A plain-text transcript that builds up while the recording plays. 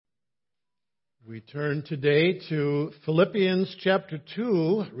We turn today to Philippians chapter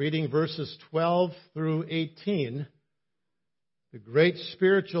 2, reading verses 12 through 18, the great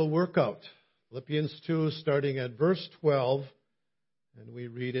spiritual workout. Philippians 2, starting at verse 12, and we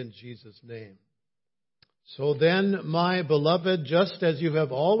read in Jesus' name. So then, my beloved, just as you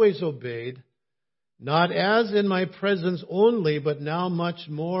have always obeyed, not as in my presence only, but now much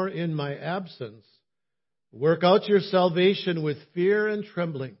more in my absence, work out your salvation with fear and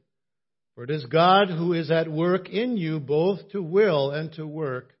trembling. For it is God who is at work in you both to will and to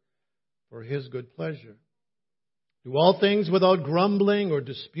work for His good pleasure. Do all things without grumbling or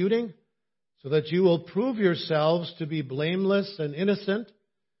disputing, so that you will prove yourselves to be blameless and innocent,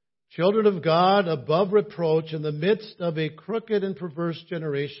 children of God above reproach in the midst of a crooked and perverse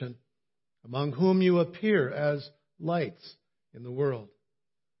generation, among whom you appear as lights in the world,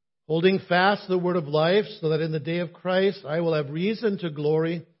 holding fast the word of life, so that in the day of Christ I will have reason to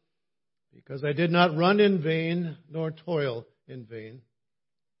glory, because I did not run in vain, nor toil in vain.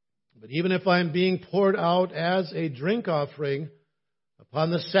 But even if I am being poured out as a drink offering upon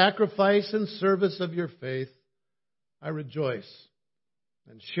the sacrifice and service of your faith, I rejoice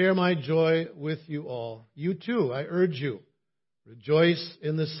and share my joy with you all. You too, I urge you, rejoice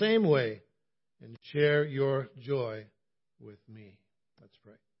in the same way and share your joy with me. Let's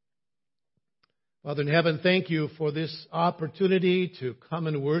pray. Father in heaven, thank you for this opportunity to come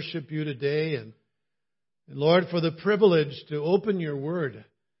and worship you today. And Lord, for the privilege to open your word.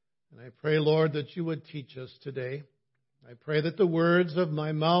 And I pray, Lord, that you would teach us today. I pray that the words of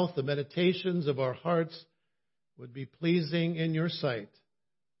my mouth, the meditations of our hearts would be pleasing in your sight.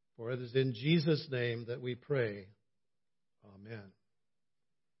 For it is in Jesus' name that we pray. Amen.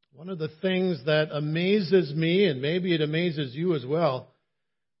 One of the things that amazes me, and maybe it amazes you as well,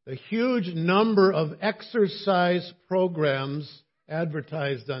 the huge number of exercise programs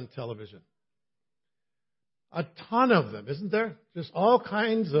advertised on television. A ton of them, isn't there? Just all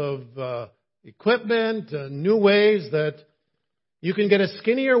kinds of equipment, new ways that you can get a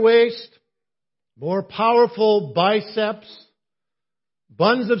skinnier waist, more powerful biceps,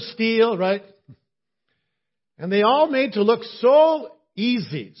 buns of steel, right? And they all made to look so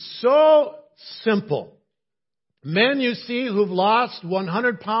easy, so simple. Men you see who've lost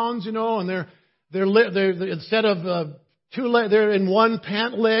 100 pounds, and they're instead of they're in one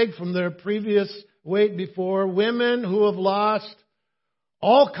pant leg from their previous weight before. Women who have lost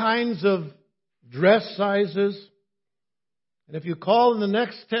all kinds of dress sizes. And if you call in the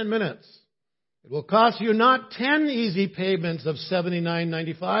next 10 minutes, it will cost you not 10 easy payments of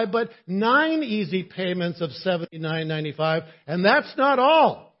 $79.95, but 9 easy payments of $79.95. And that's not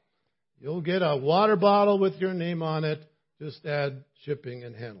all. You'll get a water bottle with your name on it. Just add shipping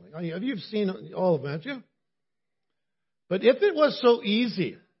and handling. You've seen all of them, haven't you? But if it was so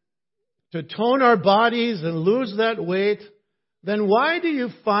easy to tone our bodies and lose that weight, then why do you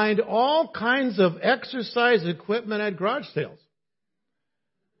find all kinds of exercise equipment at garage sales?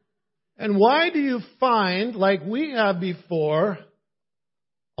 And why do you find, like we have before,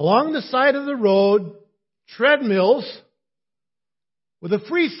 along the side of the road, treadmills with a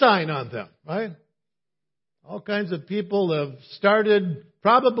free sign on them, right? All kinds of people have started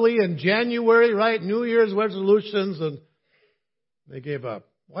probably in January, right? New Year's resolutions, and they gave up.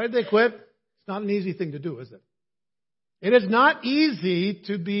 Why did they quit? It's not an easy thing to do, is it? It is not easy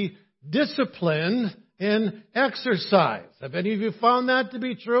to be disciplined in exercise. Have any of you found that to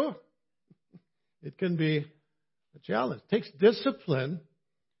be true? It can be a challenge. It takes discipline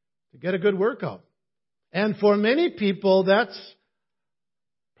to get a good workout. And for many people, that's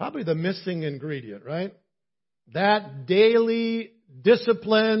probably the missing ingredient, right? That daily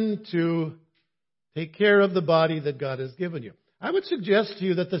discipline to take care of the body that God has given you. I would suggest to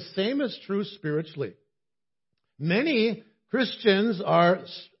you that the same is true spiritually. Many Christians are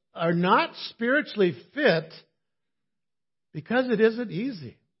not spiritually fit because it isn't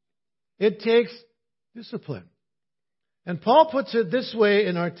easy. It takes discipline. And Paul puts it this way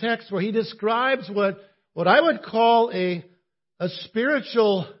in our text where he describes what I would call a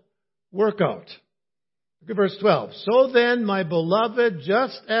spiritual workout. Look at verse 12. So then, my beloved,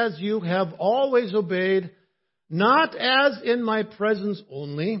 just as you have always obeyed, not as in my presence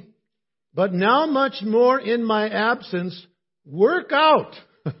only, but now much more in my absence, work out.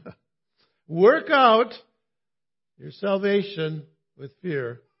 Work out your salvation with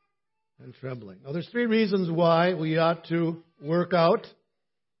fear and trembling. Now, there's 3 reasons why we ought to work out.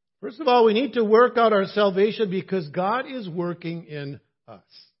 First of all, we need to work out our salvation because God is working in us.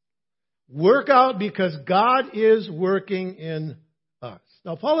 Work out because God is working in us.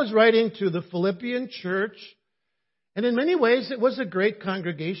 Now, Paul is writing to the Philippian church, and in many ways it was a great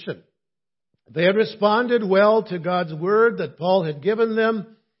congregation. They had responded well to God's word that Paul had given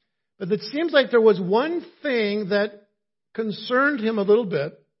them, but it seems like there was one thing that concerned him a little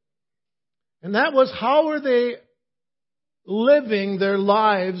bit, and that was how were they living their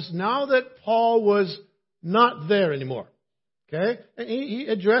lives now that Paul was not there anymore. Okay? And he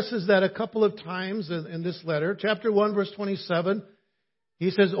addresses that a couple of times in this letter. Chapter 1, verse 27, he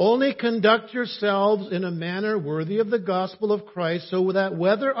says, "Only conduct yourselves in a manner worthy of the gospel of Christ, so that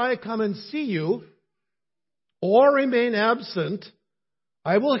whether I come and see you or remain absent,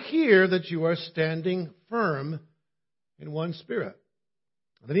 I will hear that you are standing firm in one spirit."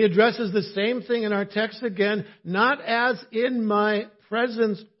 Then he addresses the same thing in our text again, "not as in my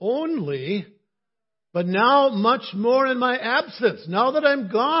presence only, but now much more in my absence." Now that I'm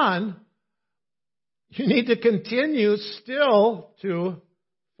gone, you need to continue still to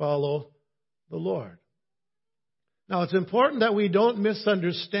follow the Lord. Now, it's important that we don't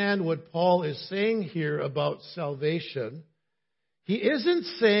misunderstand what Paul is saying here about salvation. He isn't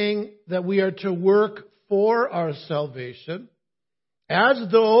saying that we are to work for our salvation, as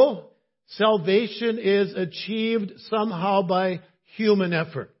though salvation is achieved somehow by human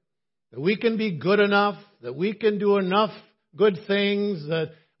effort. That we can be good enough, that we can do enough good things,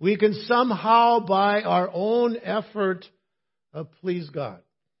 that we can somehow by our own effort please God.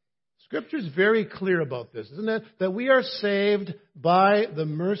 Scripture is very clear about this, isn't it? That we are saved by the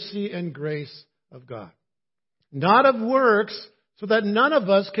mercy and grace of God. Not of works, so that none of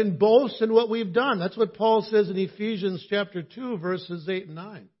us can boast in what we've done. That's what Paul says in Ephesians chapter 2, verses 8 and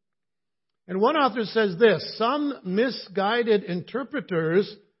 9. And one author says this: "Some misguided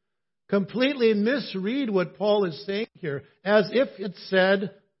interpreters completely misread what Paul is saying here, as if it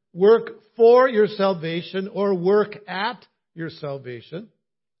said, work for your salvation or work at your salvation.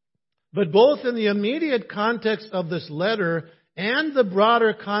 But both in the immediate context of this letter and the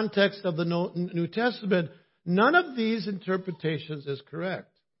broader context of the New Testament, none of these interpretations is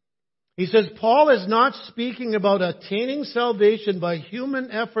correct." He says Paul is not speaking about attaining salvation by human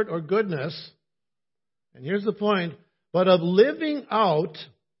effort or goodness, and here's the point, but of living out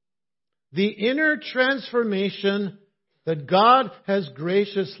the inner transformation that God has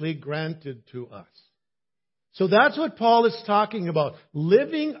graciously granted to us. So that's what Paul is talking about.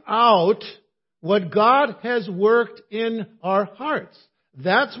 Living out what God has worked in our hearts.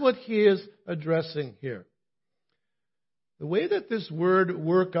 That's what he is addressing here. The way that this word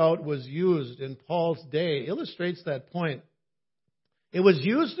 "work out" was used in Paul's day illustrates that point. It was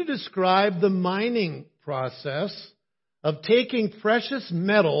used to describe the mining process of taking precious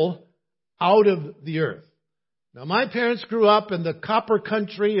metal out of the earth. Now, my parents grew up in the copper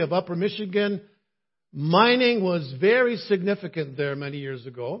country of Upper Michigan. Mining was very significant there many years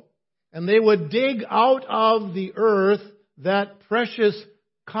ago. And they would dig out of the earth that precious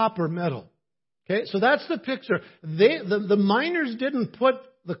copper metal. Okay, so that's the picture. The miners didn't put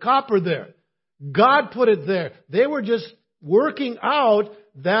the copper there. God put it there. They were just working out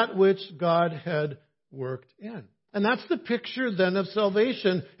that which God had worked in. And that's the picture then of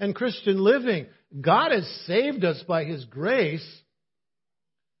salvation and Christian living. God has saved us by His grace,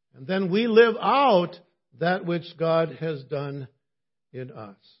 and then we live out that which God has done in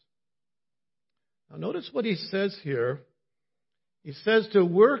us. Now notice what he says here. He says to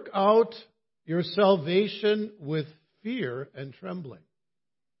work out your salvation with fear and trembling.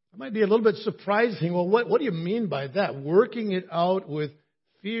 That might be a little bit surprising. Well, what do you mean by that? Working it out with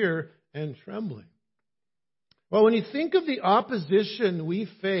fear and trembling. Well, when you think of the opposition we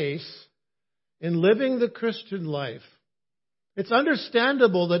face in living the Christian life, it's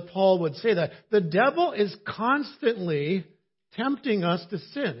understandable that Paul would say that. The devil is constantly tempting us to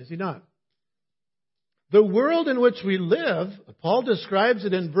sin, is he not? The world in which we live, Paul describes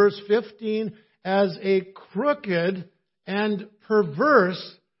it in verse 15 as a crooked and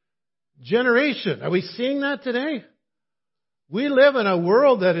perverse generation. Are we seeing that today? We live in a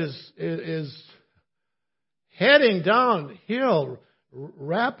world that is heading downhill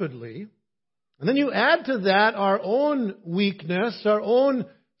rapidly. And then you add to that our own weakness, our own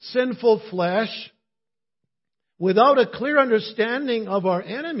sinful flesh, without a clear understanding of our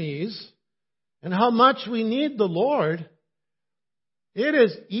enemies and how much we need the Lord. It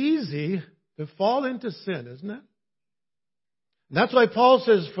is easy to fall into sin, isn't it? And that's why Paul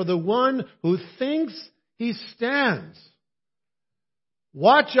says, for the one who thinks he stands,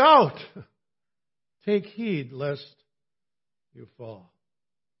 watch out. Take heed lest you fall.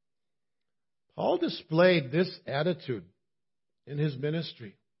 Paul displayed this attitude in his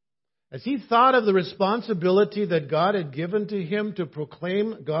ministry. As he thought of the responsibility that God had given to him to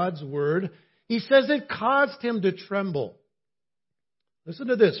proclaim God's word, he says it caused him to tremble. Listen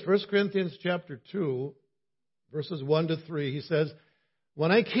to this, 1 Corinthians chapter 2, verses 1 to 3. He says,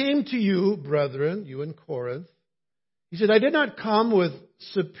 "When I came to you, brethren," you in Corinth, he said, "I did not come with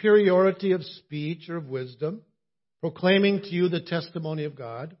superiority of speech or of wisdom, proclaiming to you the testimony of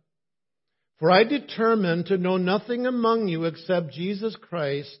God. For I determined to know nothing among you except Jesus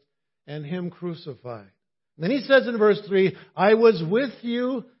Christ and Him crucified." And then he says in verse 3, "I was with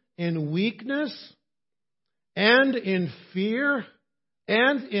you in weakness and in fear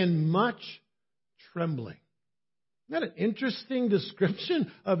and in much trembling." Isn't that an interesting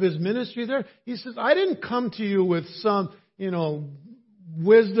description of his ministry there? He says, I didn't come to you with some,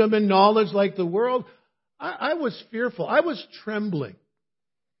 wisdom and knowledge like the world. I was fearful. I was trembling.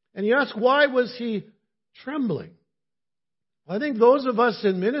 And you ask, why was he trembling? I think those of us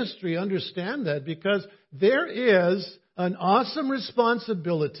in ministry understand that because there is an awesome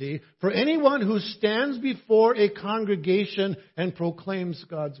responsibility for anyone who stands before a congregation and proclaims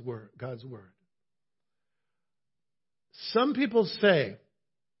God's word. Some people say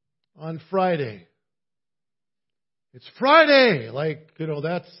on Friday, it's Friday,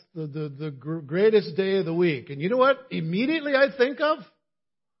 that's the greatest day of the week. And you know what immediately I think of? I'll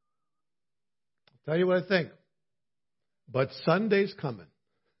tell you what I think. But Sunday's coming.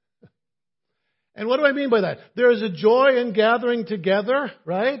 And what do I mean by that? There is a joy in gathering together,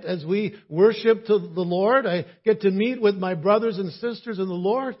 right? As we worship to the Lord. I get to meet with my brothers and sisters in the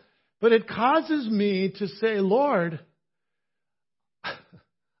Lord. But it causes me to say, Lord,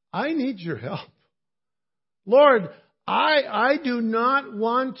 I need your help. Lord, I do not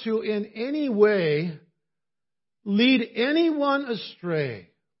want to in any way lead anyone astray.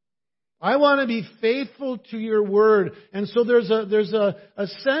 I want to be faithful to your word. And so there's a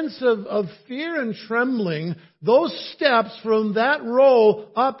sense of fear and trembling. Those steps from that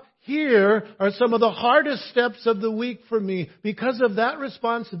row up here are some of the hardest steps of the week for me because of that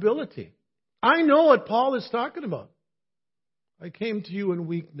responsibility. I know what Paul is talking about. I came to you in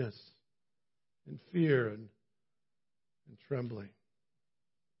weakness, in fear, and trembling.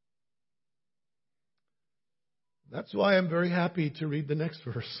 That's why I'm very happy to read the next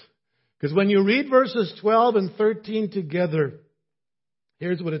verse. Because when you read verses 12 and 13 together,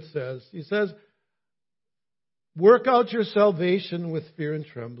 here's what it says. He says, "Work out your salvation with fear and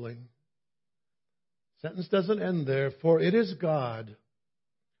trembling." Sentence doesn't end there. "For it is God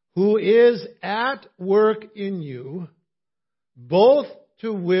who is at work in you, both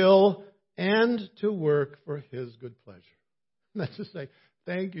to will and to work for His good pleasure." Let's just say,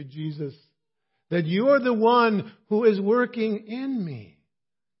 thank you, Jesus, that you are the one who is working in me.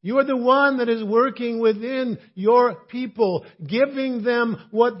 You are the one that is working within your people, giving them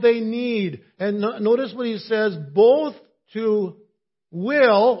what they need. And notice what he says, both to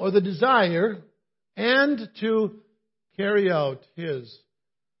will, or the desire, and to carry out His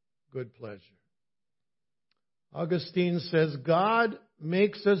good pleasure. Augustine says, God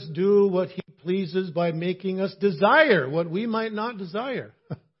makes us do what He pleases by making us desire what we might not desire.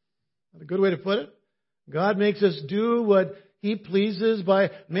 A good way to put it. God makes us do what He pleases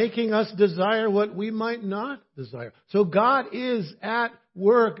by making us desire what we might not desire. So God is at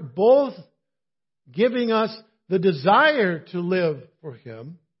work, both giving us the desire to live for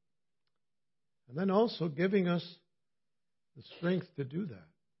Him, and then also giving us the strength to do that.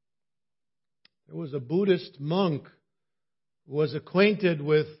 There was a Buddhist monk who was acquainted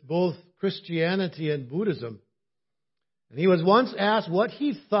with both Christianity and Buddhism. And he was once asked what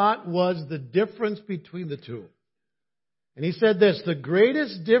he thought was the difference between the two. And he said this, "The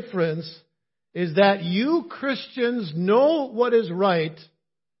greatest difference is that you Christians know what is right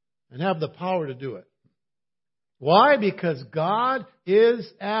and have the power to do it." Why? Because God is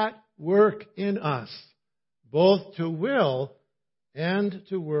at work in us, both to will and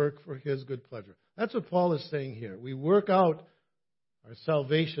to work for His good pleasure. That's what Paul is saying here. We work out our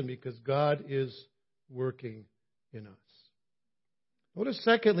salvation because God is working in us. Notice,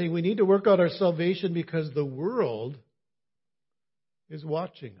 secondly, we need to work out our salvation because the world is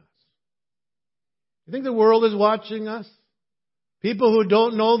watching us. You think the world is watching us? People who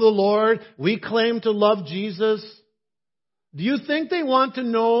don't know the Lord, we claim to love Jesus. Do you think they want to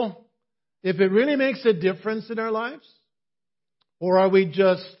know if it really makes a difference in our lives? Or are we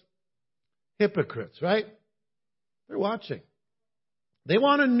just hypocrites, right? They're watching. They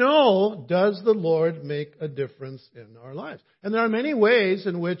want to know, does the Lord make a difference in our lives? And there are many ways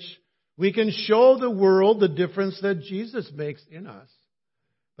in which we can show the world the difference that Jesus makes in us.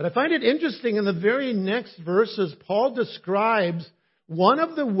 But I find it interesting in the very next verses, Paul describes one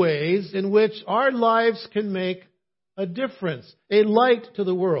of the ways in which our lives can make a difference, a light to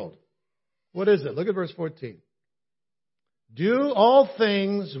the world. What is it? Look at verse 14. Do all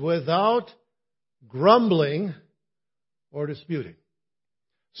things without grumbling or disputing.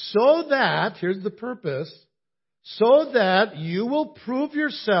 So that, here's the purpose, so that you will prove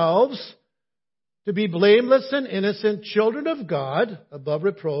yourselves to be blameless and innocent children of God, above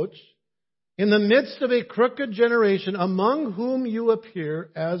reproach, in the midst of a crooked generation, among whom you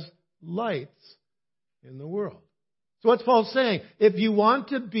appear as lights in the world. So what's Paul saying? If you want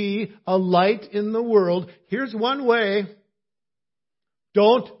to be a light in the world, here's one way.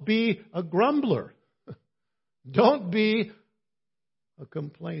 Don't be a grumbler. Don't be a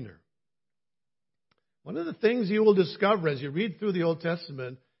complainer. One of the things you will discover as you read through the Old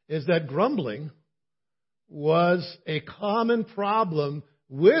Testament is that grumbling was a common problem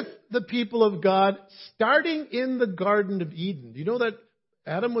with the people of God starting in the Garden of Eden. Do you know that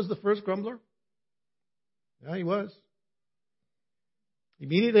Adam was the first grumbler? Yeah, he was.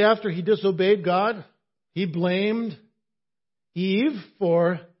 Immediately after he disobeyed God, he blamed Eve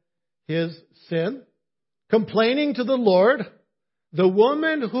for his sin, complaining to the Lord, "The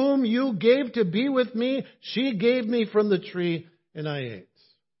woman whom you gave to be with me, she gave me from the tree and I ate."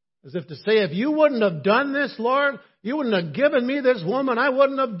 As if to say, if you wouldn't have done this, Lord, you wouldn't have given me this woman, I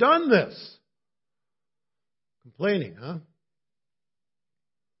wouldn't have done this. Complaining, huh?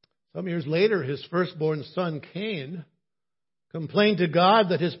 Some years later, his firstborn son, Cain, complained to God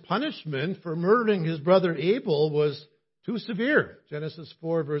that his punishment for murdering his brother Abel was too severe. Genesis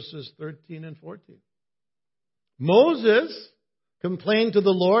 4, verses 13 and 14. Moses complained to the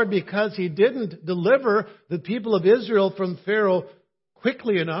Lord because he didn't deliver the people of Israel from Pharaoh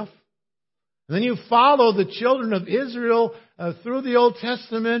quickly enough. And then you follow the children of Israel through the Old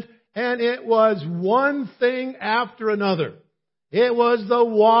Testament, and it was one thing after another. It was the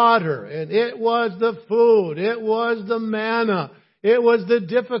water, and it was the food, it was the manna, it was the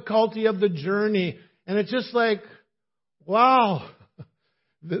difficulty of the journey. And it's just like, wow,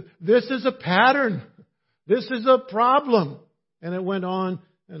 this is a pattern. This is a problem. And it went on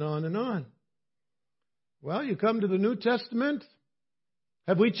and on and on. Well, you come to the New Testament.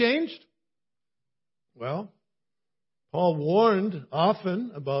 Have we changed? Well, Paul warned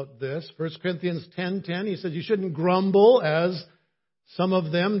often about this. 1 Corinthians 10:10, he says you shouldn't grumble as some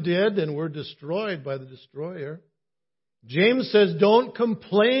of them did and were destroyed by the destroyer. James says, don't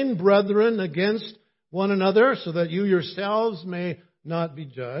complain, brethren, against one another so that you yourselves may not be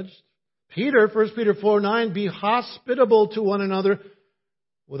judged. Peter, 1 Peter 4:9, be hospitable to one another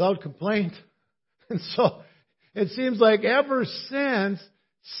without complaint. And so it seems like ever since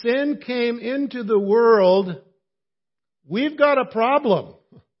sin came into the world, we've got a problem.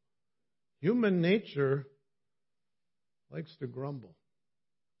 Human nature likes to grumble.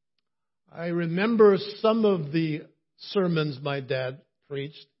 I remember some of the sermons my dad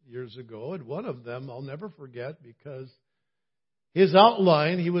preached years ago, and one of them I'll never forget because his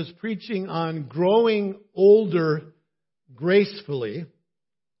outline, he was preaching on growing older gracefully,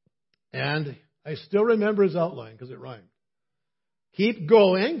 and I still remember his outline because it rhymed. Keep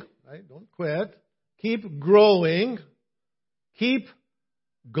going, right? Don't quit. Keep growing. Keep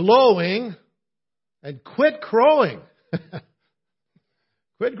glowing. And quit crowing.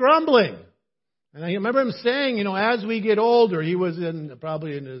 Quit grumbling. And I remember him saying, as we get older, he was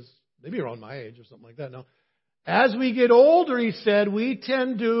probably in his, maybe around my age or something like that. No. As we get older, he said, we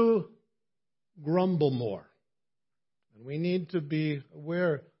tend to grumble more. And we need to be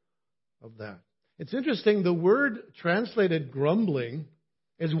aware of that. It's interesting, the word translated grumbling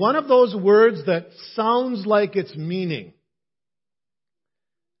is one of those words that sounds like its meaning.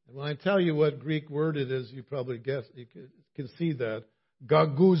 And when I tell you what Greek word it is, you probably guess, you can see that.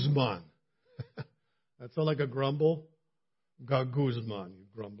 Gaguzman. That sound like a grumble? Gaguzman, you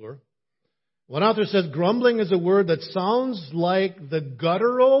grumbler. One author says grumbling is a word that sounds like the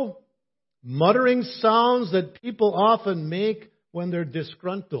guttural, muttering sounds that people often make when they're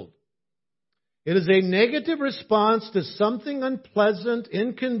disgruntled. It is a negative response to something unpleasant,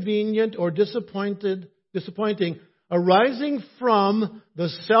 inconvenient, or disappointing, arising from the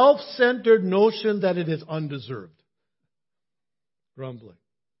self-centered notion that it is undeserved. Grumbling.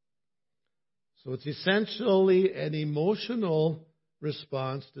 So it's essentially an emotional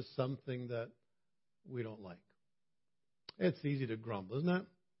response to something that we don't like. It's easy to grumble, isn't it?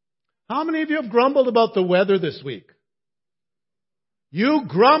 How many of you have grumbled about the weather this week? You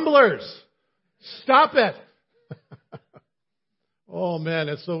grumblers! Stop it! Oh man,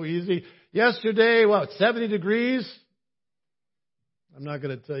 it's so easy. Yesterday, 70 degrees? I'm not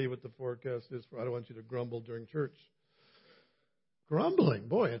going to tell you what the forecast is for. I don't want you to grumble during church. Grumbling,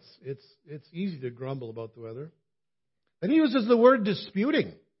 boy, it's easy to grumble about the weather. And he uses the word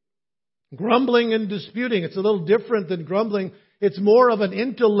disputing. Grumbling and disputing, it's a little different than grumbling. It's more of an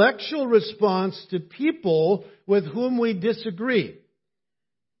intellectual response to people with whom we disagree.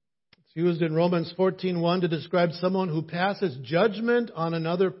 It's used in Romans 14:1 to describe someone who passes judgment on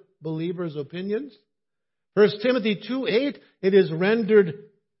another believer's opinions. 1 Timothy 2:8, it is rendered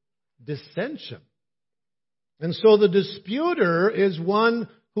dissension. And so the disputer is one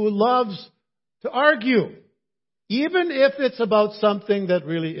who loves to argue, even if it's about something that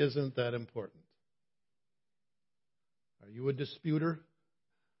really isn't that important. Are you a disputer?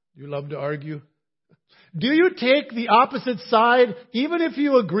 Do you love to argue? Do you take the opposite side, even if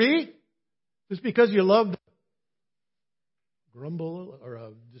you agree, just because you love to grumble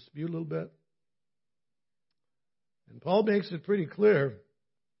or dispute a little bit? And Paul makes it pretty clear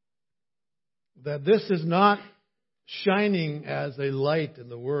that this is not shining as a light in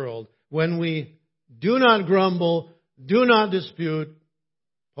the world. When we do not grumble, do not dispute,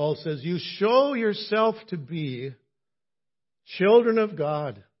 Paul says, you show yourself to be children of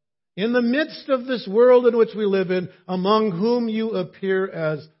God in the midst of this world in which we live in, among whom you appear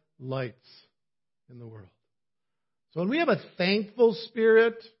as lights in the world. So when we have a thankful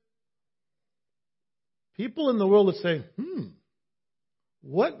spirit, people in the world would say,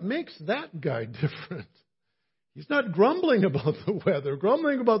 what makes that guy different? He's not grumbling about the weather,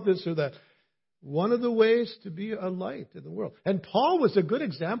 grumbling about this or that. One of the ways to be a light in the world. And Paul was a good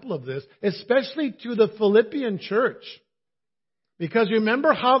example of this, especially to the Philippian church. Because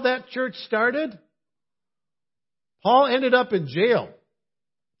remember how that church started? Paul ended up in jail.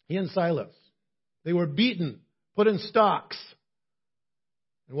 He and Silas. They were beaten, put in stocks.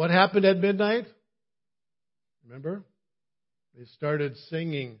 And what happened at midnight? Remember? They started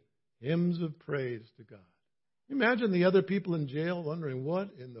singing hymns of praise to God. Imagine the other people in jail wondering,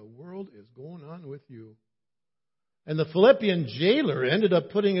 what in the world is going on with you? And the Philippian jailer ended up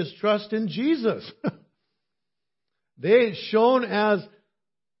putting his trust in Jesus. They shone as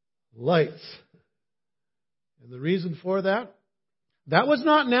lights. And the reason for that? That was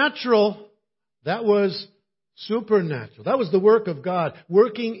not natural. That was supernatural. That was the work of God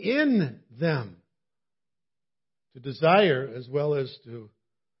working in them to desire as well as to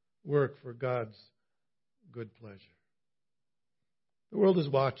work for God's good pleasure. The world is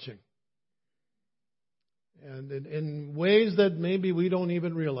watching. And in ways that maybe we don't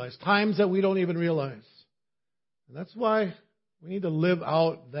even realize. Times that we don't even realize. And that's why we need to live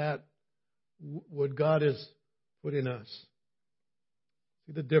out that what God has put in us.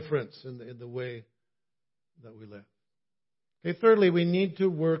 See the difference in the way that we live. Okay, thirdly, we need to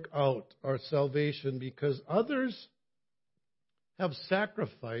work out our salvation because others have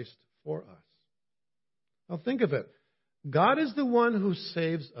sacrificed for us. Now think of it. God is the one who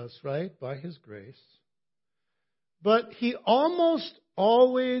saves us, right, by His grace. But He almost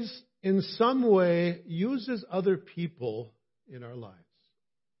always, in some way, uses other people in our lives.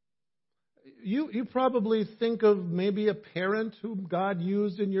 You probably think of maybe a parent whom God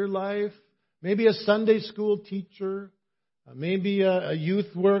used in your life, maybe a Sunday school teacher, maybe a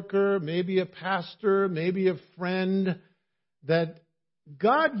youth worker, maybe a pastor, maybe a friend that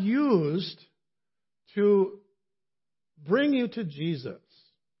God used to bring you to Jesus.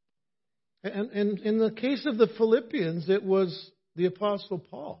 And in the case of the Philippians, it was the Apostle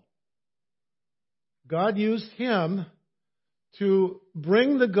Paul. God used him to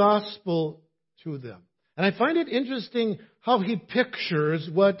bring the gospel to them. And I find it interesting how he pictures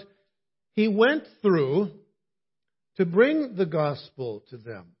what he went through to bring the gospel to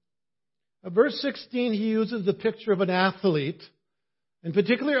them. Verse 16, he uses the picture of an athlete, in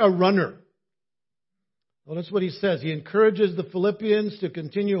particular a runner. Notice what he says. He encourages the Philippians to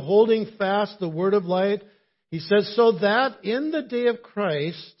continue holding fast the word of light. He says, so that in the day of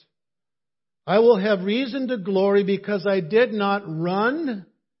Christ, I will have reason to glory because I did not run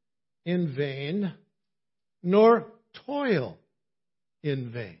in vain, nor toil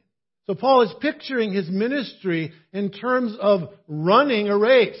in vain. So Paul is picturing his ministry in terms of running a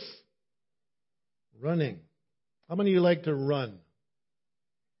race. Running. How many of you like to run?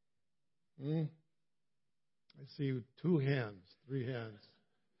 I see 2 hands, 3 hands.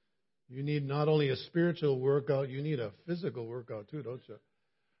 You need not only a spiritual workout, you need a physical workout too, don't you?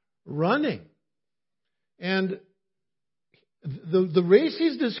 Running. And the race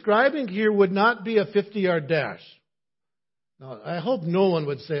he's describing here would not be a 50-yard dash. Now, I hope no one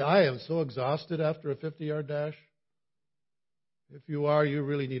would say, I am so exhausted after a 50-yard dash. If you are, you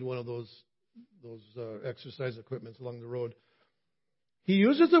really need one of those exercise equipments along the road. He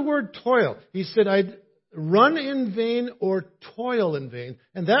uses the word toil. He said, I'd run in vain or toil in vain.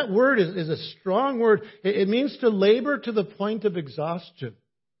 And that word is a strong word. It means to labor to the point of exhaustion.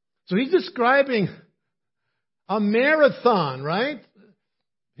 So he's describing a marathon, right?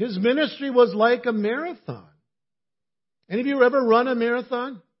 His ministry was like a marathon. Any of you ever run a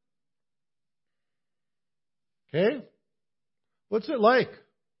marathon? Okay. What's it like?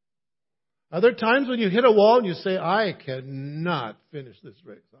 Are there times when you hit a wall and you say, I cannot finish this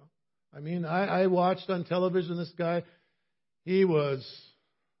race? Huh? I mean, I watched on television this guy. He was,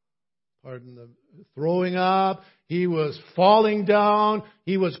 throwing up. He was falling down.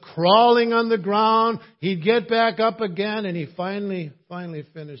 He was crawling on the ground. He'd get back up again, and he finally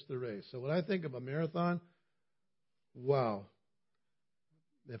finished the race. So when I think of a marathon, wow.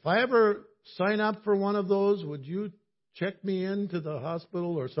 If I ever sign up for one of those, would you check me into the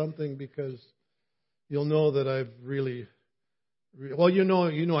hospital or something? Because you'll know that I've really, well, you know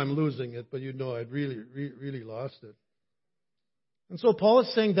I'm losing it, but I'd really lost it. And so Paul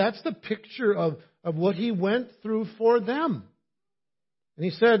is saying that's the picture of what he went through for them. And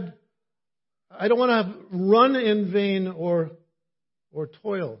he said, I don't want to run in vain or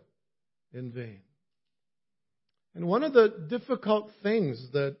toil in vain. And one of the difficult things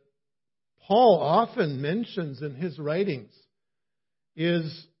that Paul often mentions in his writings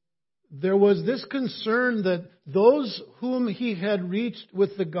is there was this concern that those whom he had reached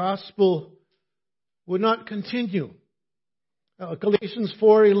with the gospel would not continue. Galatians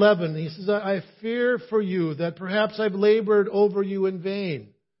 4:11, he says, I fear for you that perhaps I've labored over you in vain.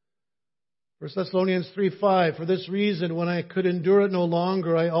 1 Thessalonians 3:5, for this reason, when I could endure it no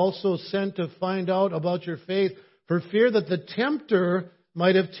longer, I also sent to find out about your faith, for fear that the tempter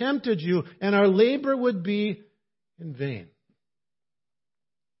might have tempted you, and our labor would be in vain.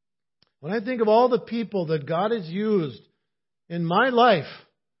 When I think of all the people that God has used in my life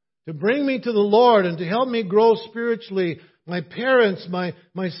to bring me to the Lord and to help me grow spiritually, my parents, my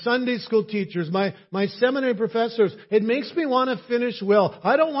Sunday school teachers, my seminary professors, it makes me want to finish well.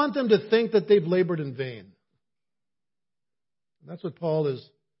 I don't want them to think that they've labored in vain. And that's what Paul is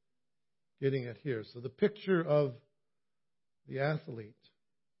getting at here. So the picture of the athlete.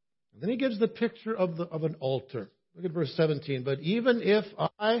 And then he gives the picture of an altar. Look at verse 17. But even if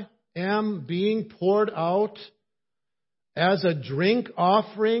I am being poured out as a drink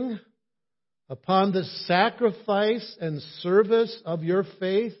offering upon the sacrifice and service of your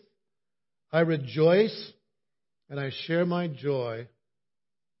faith, I rejoice and I share my joy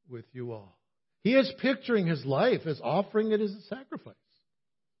with you all. He is picturing his life as offering it as a sacrifice.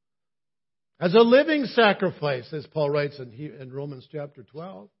 As a living sacrifice, as Paul writes in Romans chapter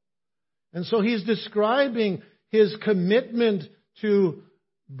 12. And so he's describing his commitment to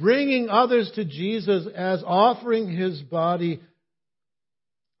bringing others to Jesus as offering his body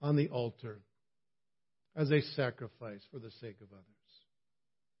on the altar as a sacrifice for the sake of others.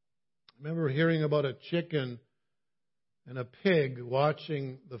 I remember hearing about a chicken and a pig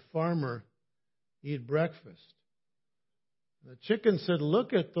watching the farmer eat breakfast. The chicken said,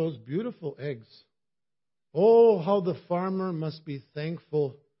 look at those beautiful eggs. Oh, how the farmer must be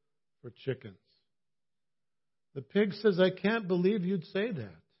thankful for chickens. The pig says, I can't believe you'd say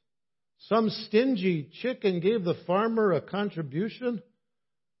that. Some stingy chicken gave the farmer a contribution,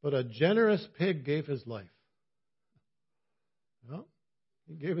 but a generous pig gave his life. Well,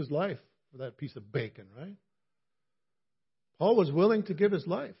 he gave his life for that piece of bacon, right? Paul was willing to give his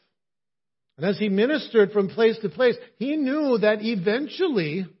life. And as he ministered from place to place, he knew that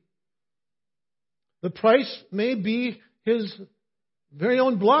eventually the price may be his very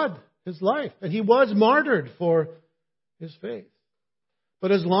own blood, his life. And he was martyred for his faith.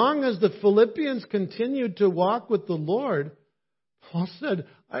 But as long as the Philippians continued to walk with the Lord, Paul said,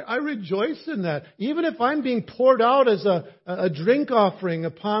 I rejoice in that. Even if I'm being poured out as a drink offering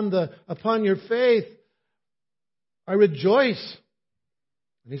upon your faith, I rejoice.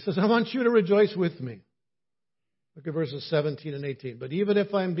 And he says, I want you to rejoice with me. Look at verses 17 and 18. But even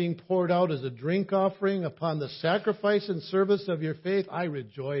if I'm being poured out as a drink offering upon the sacrifice and service of your faith, I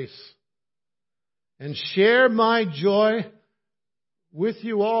rejoice. And share my joy with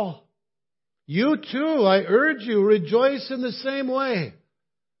you all. You too, I urge you, rejoice in the same way.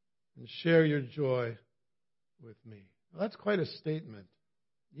 And share your joy with me. Well, that's quite a statement.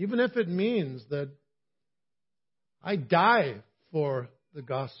 Even if it means that I die for the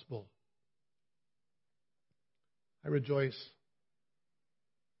gospel. I rejoice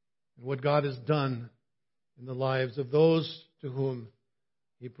in what God has done in the lives of those to whom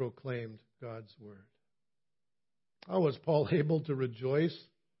He proclaimed God's word. How was Paul able to rejoice?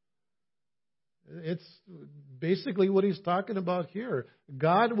 It's basically what he's talking about here.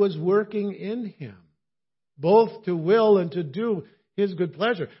 God was working in him, both to will and to do His good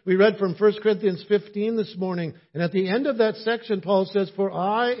pleasure. We read from 1 Corinthians 15 this morning, and at the end of that section, Paul says, "For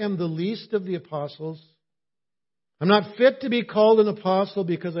I am the least of the apostles. I'm not fit to be called an apostle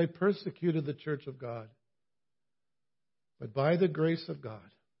because I persecuted the church of God. But by the grace of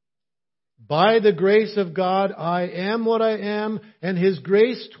God, I am what I am, and His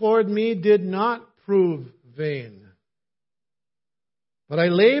grace toward me did not prove vain. But I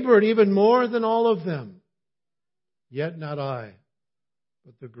labored even more than all of them. Yet not I,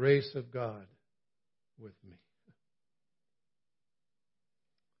 but the grace of God with me."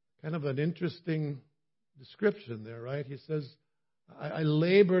 Kind of an interesting description there, right? He says, I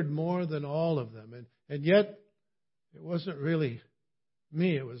labored more than all of them. And yet, it wasn't really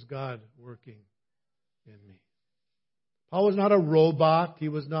me. It was God working in me. Paul was not a robot. He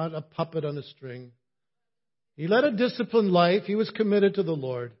was not a puppet on a string. He led a disciplined life. He was committed to the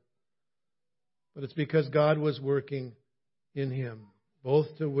Lord. But it's because God was working in him,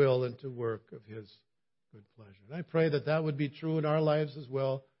 both to will and to work of His good pleasure. And I pray that that would be true in our lives as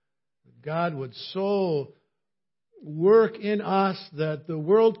well. That God would so work in us that the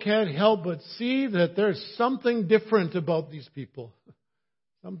world can't help but see that there's something different about these people.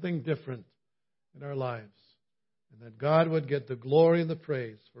 Something different in our lives. And that God would get the glory and the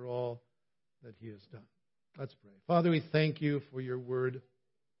praise for all that He has done. Let's pray. Father, we thank You for Your word.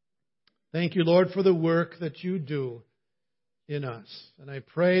 Thank You, Lord, for the work that You do in us. And I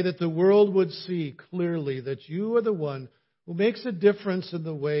pray that the world would see clearly that You are the one who makes a difference in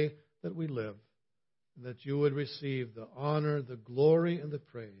the way that we live. And that You would receive the honor, the glory, and the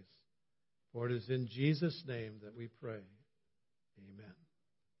praise. For it is in Jesus' name that we pray. Amen.